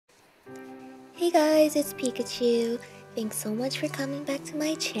Hey guys, it's Pikachu. Thanks so much for coming back to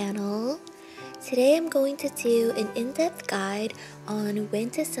my channel. Today I'm going to do an in-depth guide on when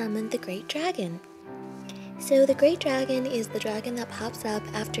to summon the Great Dragon. So the Great Dragon is the dragon that pops up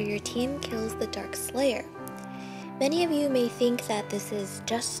after your team kills the Dark Slayer. Many of you may think that this is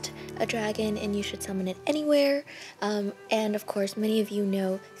just a dragon and you should summon it anywhere. And of course, many of you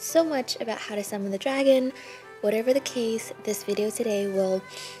know so much about how to summon the dragon. Whatever the case, this video today will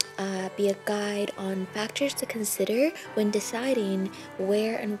be a guide on factors to consider when deciding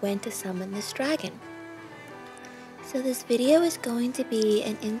where and when to summon this dragon. So this video is going to be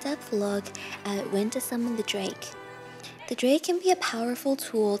an in-depth look at when to summon the Drake. The Drake can be a powerful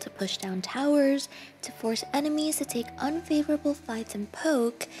tool to push down towers, to force enemies to take unfavorable fights and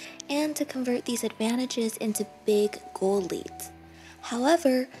poke, and to convert these advantages into big gold leads.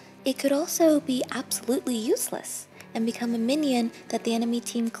 However, it could also be absolutely useless and become a minion that the enemy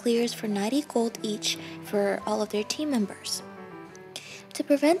team clears for 90 gold each for all of their team members. To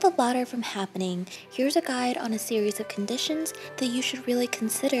prevent the latter from happening, here's a guide on a series of conditions that you should really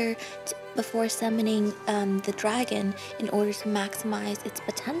consider before summoning the dragon in order to maximize its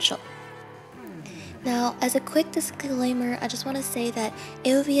potential. Now, as a quick disclaimer, I just want to say that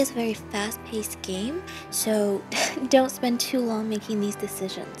AOV is a very fast-paced game, so don't spend too long making these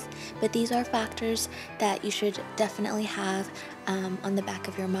decisions. But these are factors that you should definitely have on the back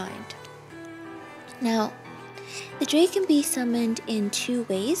of your mind. Now, the Drake can be summoned in two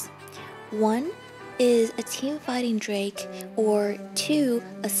ways. One is a team fighting Drake, or two,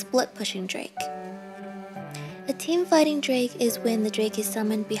 a split pushing Drake. A team fighting Drake is when the Drake is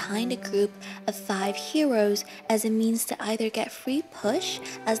summoned behind a group of 5 heroes as a means to either get free push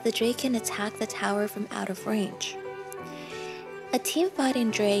as the Drake can attack the tower from out of range. A team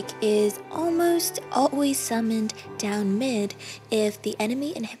fighting Drake is almost always summoned down mid if the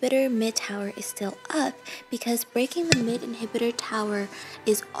enemy inhibitor mid tower is still up, because breaking the mid inhibitor tower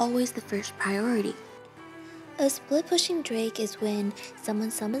is always the first priority. A split pushing Drake is when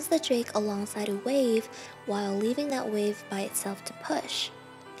someone summons the Drake alongside a wave while leaving that wave by itself to push.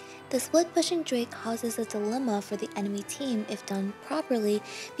 The split pushing Drake causes a dilemma for the enemy team if done properly,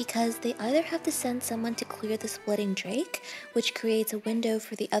 because they either have to send someone to clear the splitting Drake, which creates a window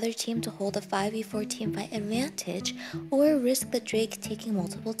for the other team to hold a 5v4 teamfight advantage, or risk the Drake taking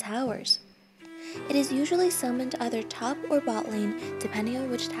multiple towers. It is usually summoned either top or bot lane, depending on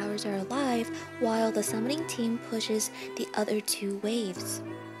which towers are alive, while the summoning team pushes the other 2 waves.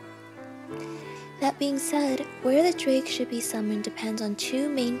 That being said, where the Drake should be summoned depends on 2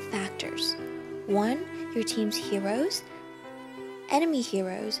 main factors. 1, your team's heroes, enemy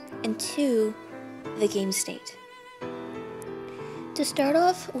heroes, and 2, the game state. To start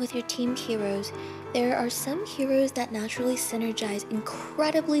off with your team heroes, there are some heroes that naturally synergize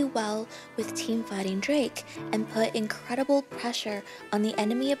incredibly well with team fighting Drake and put incredible pressure on the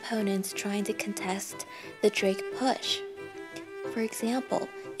enemy opponents trying to contest the Drake push. For example,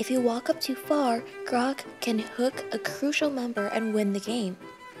 if you walk up too far, Grok can hook a crucial member and win the game.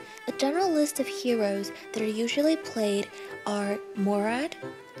 A general list of heroes that are usually played are Morad,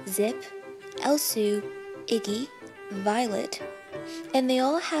 Zip, Elsu, Iggy, Violet, and they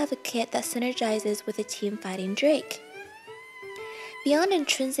all have a kit that synergizes with a team fighting Drake. Beyond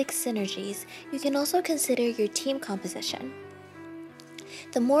intrinsic synergies, you can also consider your team composition.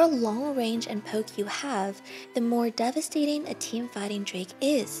 The more long range and poke you have, the more devastating a team fighting Drake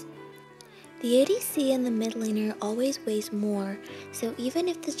is. The ADC and the mid laner always weighs more, so even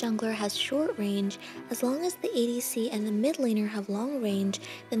if the jungler has short range, as long as the ADC and the mid laner have long range,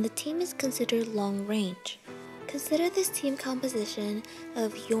 then the team is considered long range. Consider this team composition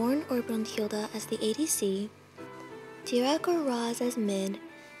of Yorn or Brunhilde as the ADC, Dirac or Raz as mid,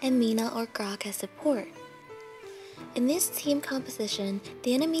 and Mina or Grok as support. In this team composition,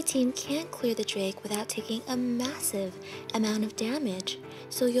 the enemy team can't clear the Drake without taking a massive amount of damage,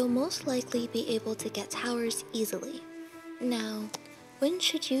 so you'll most likely be able to get towers easily. Now, when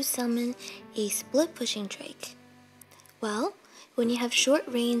should you summon a split pushing Drake? Well, when you have short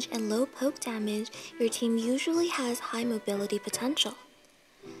range and low poke damage, your team usually has high mobility potential.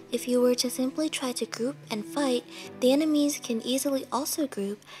 If you were to simply try to group and fight, the enemies can easily also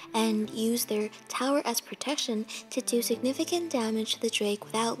group and use their tower as protection to do significant damage to the Drake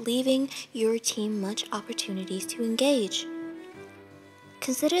without leaving your team much opportunities to engage.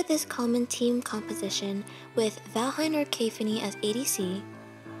 Consider this common team composition with Valheim or Kafani as ADC,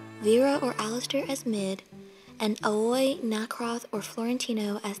 Vera or Alistar as mid, and Aoi, Nakroth, or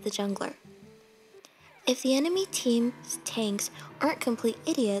Florentino as the jungler. If the enemy team's tanks aren't complete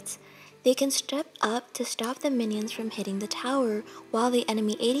idiots, They can step up to stop the minions from hitting the tower, while the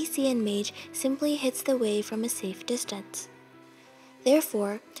enemy ADC and mage simply hits the wave from a safe distance.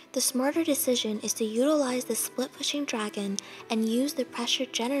 Therefore, the smarter decision is to utilize the split-pushing dragon and use the pressure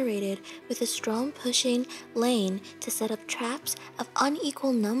generated with a strong pushing lane to set up traps of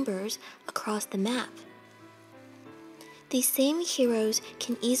unequal numbers across the map. These same heroes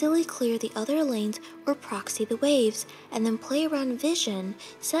can easily clear the other lanes or proxy the waves, and then play around vision,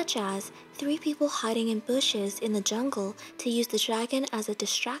 such as 3 people hiding in bushes in the jungle to use the dragon as a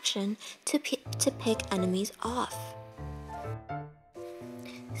distraction to pick enemies off.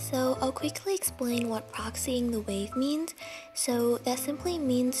 So I'll quickly explain what proxying the wave means. So that simply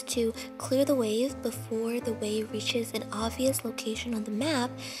means to clear the wave before the wave reaches an obvious location on the map,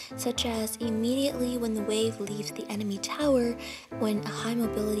 such as immediately when the wave leaves the enemy tower, when a high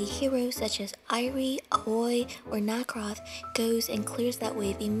mobility hero such as Irie, Ahoy, or Nakroth goes and clears that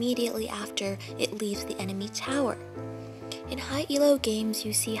wave immediately after it leaves the enemy tower. In high elo games,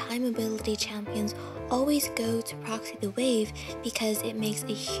 you see high mobility champions always go to proxy the wave because it makes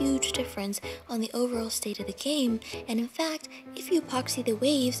a huge difference on the overall state of the game, and in fact, if you proxy the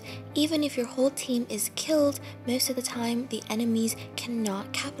waves, even if your whole team is killed, most of the time the enemies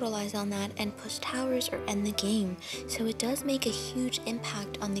cannot capitalize on that and push towers or end the game, so it does make a huge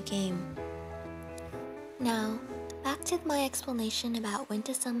impact on the game. Now, back to my explanation about when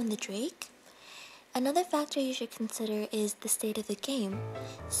to summon the Drake. Another factor you should consider is the state of the game.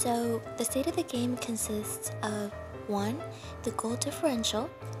 So the state of the game consists of 1. The goal differential,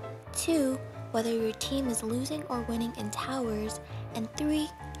 2. Whether your team is losing or winning in towers, and 3.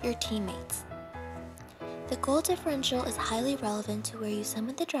 Your teammates. The goal differential is highly relevant to where you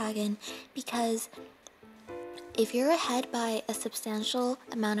summon the dragon because if you're ahead by a substantial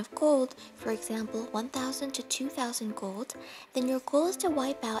amount of gold, for example 1,000 to 2,000 gold, then your goal is to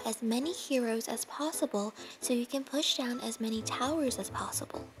wipe out as many heroes as possible so you can push down as many towers as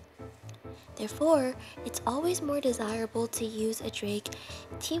possible. Therefore, it's always more desirable to use a Drake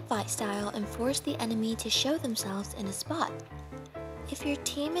teamfight style and force the enemy to show themselves in a spot. If your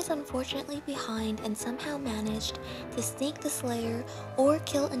team is unfortunately behind and somehow managed to sneak the Slayer or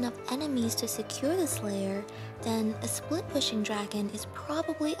kill enough enemies to secure the Slayer, then a split-pushing dragon is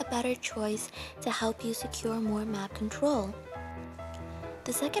probably a better choice to help you secure more map control.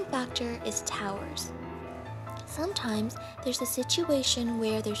 The second factor is towers. Sometimes there's a situation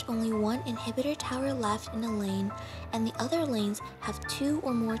where there's only one inhibitor tower left in a lane and the other lanes have 2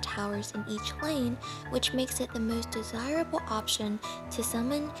 or more towers in each lane, which makes it the most desirable option to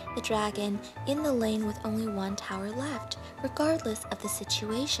summon the dragon in the lane with only 1 tower left, regardless of the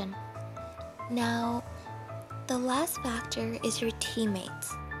situation. Now, the last factor is your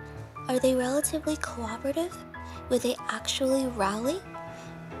teammates. Are they relatively cooperative? Will they actually rally?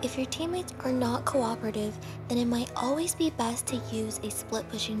 If your teammates are not cooperative, then it might always be best to use a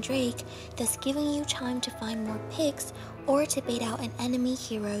split-pushing Drake, thus giving you time to find more picks or to bait out an enemy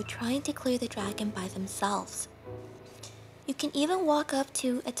hero trying to clear the dragon by themselves. You can even walk up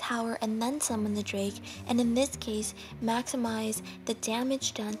to a tower and then summon the Drake, and in this case, maximize the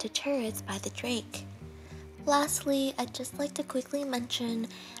damage done to turrets by the Drake. Lastly, I'd just like to quickly mention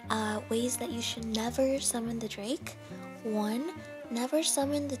ways that you should never summon the Drake. 1. Never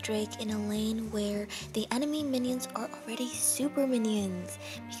summon the Drake in a lane where the enemy minions are already super minions,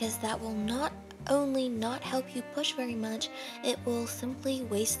 because that will not only not help you push very much, it will simply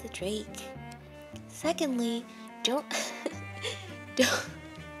waste the Drake. Secondly, don't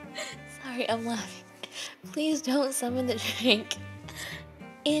sorry, I'm laughing. Please don't summon the Drake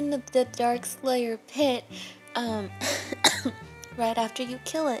in the Dark Slayer pit right after you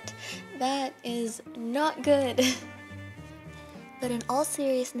kill it. That is not good. But in all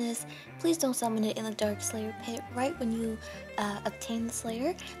seriousness, please don't summon it in the Dark Slayer pit right when you obtain the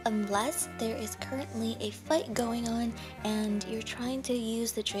Slayer, unless there is currently a fight going on and you're trying to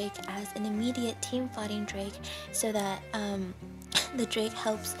use the Drake as an immediate team fighting Drake so that the Drake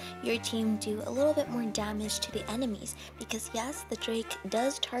helps your team do a little bit more damage to the enemies, because yes, the Drake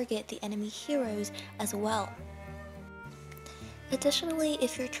does target the enemy heroes as well. Additionally,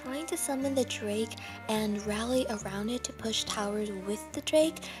 if you're trying to summon the Drake and rally around it to push towers with the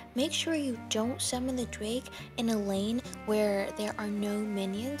Drake, make sure you don't summon the Drake in a lane where there are no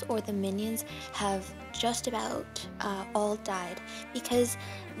minions or the minions have just about all died, because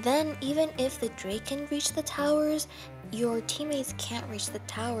then even if the Drake can reach the towers, your teammates can't reach the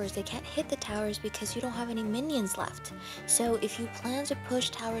towers. They can't hit the towers because you don't have any minions left. So if you plan to push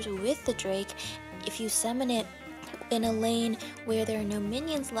towers with the Drake, if you summon it in a lane where there are no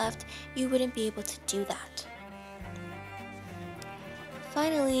minions left, you wouldn't be able to do that.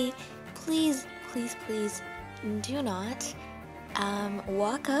 Finally, please, please, please do not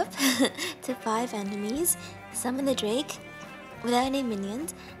walk up to 5 enemies, summon the Drake without any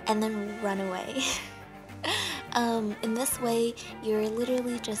minions, and then run away. In this way, you're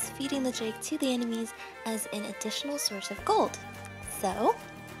literally just feeding the Drake to the enemies as an additional source of gold. So,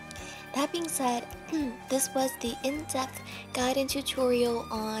 that being said, this was the in-depth guide and tutorial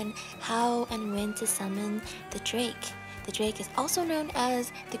on how and when to summon the Drake. The Drake is also known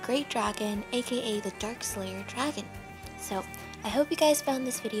as the Great Dragon, aka the Dark Slayer Dragon. So, I hope you guys found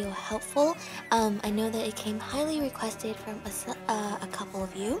this video helpful. I know that it came highly requested from a couple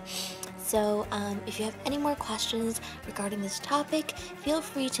of you. So if you have any more questions regarding this topic, feel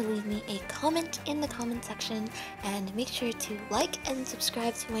free to leave me a comment in the comment section, and make sure to like and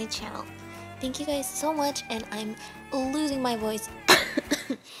subscribe to my channel. Thank you guys so much, and I'm losing my voice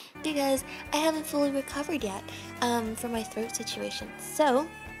because I haven't fully recovered yet from my throat situation. So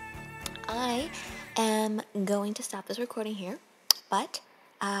I am going to stop this recording here, but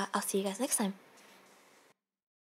I'll see you guys next time.